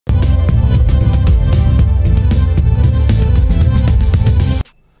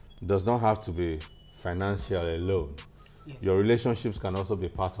does not have to be financial alone. Yes. Your relationships can also be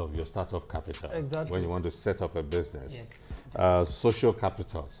part of your startup capital. Exactly. When you want to set up a business. Yes. Social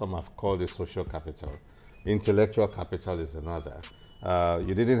capital, some have called it social capital. Intellectual capital is another.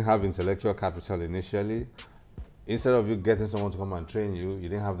 You didn't have intellectual capital initially. Instead of you getting someone to come and train you, you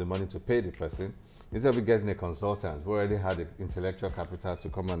didn't have the money to pay the person. Instead of you getting a consultant who already had the intellectual capital to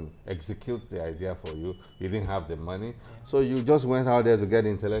come and execute the idea for you, you didn't have the money. Yeah. So you just went out there to get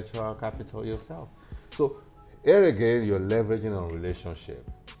intellectual capital yourself. So here again, you're leveraging on relationship.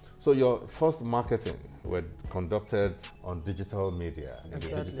 So your first marketing were conducted on digital media, in the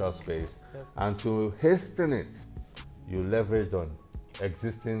digital space. Yes. And to hasten it, you leveraged on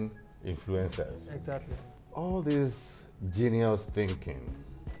existing influencers. Exactly. All this genius thinking,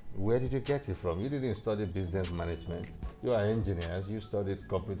 where did you get it from? You didn't study business management. You are engineers. You studied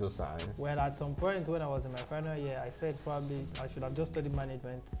computer science. Well, at some point when I was in my final year, I said probably I should have just studied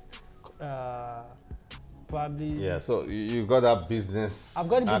management. Probably. Yeah, so you got that business. I've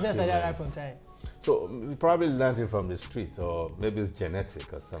got the business idea right from time. So you probably learned it from the street, or maybe it's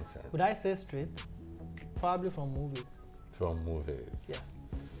genetic or something. Would I say street? Probably from movies. From movies. Yes.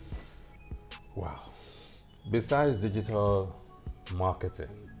 Wow. Besides digital marketing,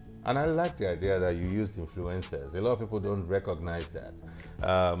 and I like the idea that you used influencers. A lot of people don't recognize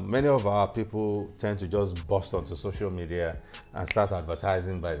that. Many of our people tend to just bust onto social media and start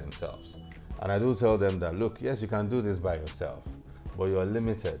advertising by themselves. And I do tell them that, look, yes, you can do this by yourself, but you're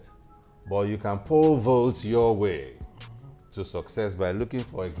limited. But you can pole vault your way to success by looking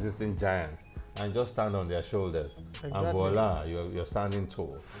for existing giants and just stand on their shoulders. Exactly. And voila, you're standing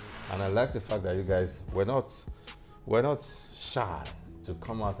tall. And I like the fact that you guys were not shy to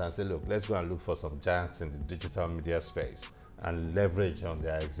come out and say, look, let's go and look for some giants in the digital media space and leverage on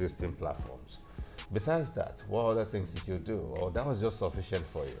their existing platforms. Besides that, what other things did you do? Or that was just sufficient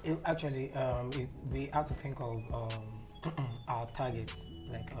for you? We had to think of our targets,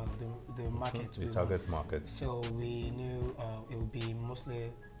 like the market. The target market. So we knew it would be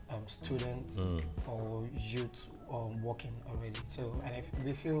mostly students or youth working already. So, and if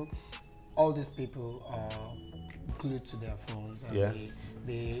we feel all these people are glued to their phones, and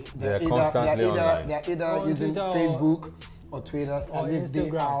they're constantly online. They're either using Facebook or Twitter, or at least they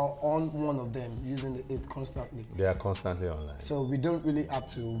are on one of them, using it constantly. They are constantly online. So we don't really have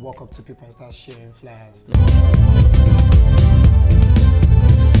to walk up to people and start sharing flyers.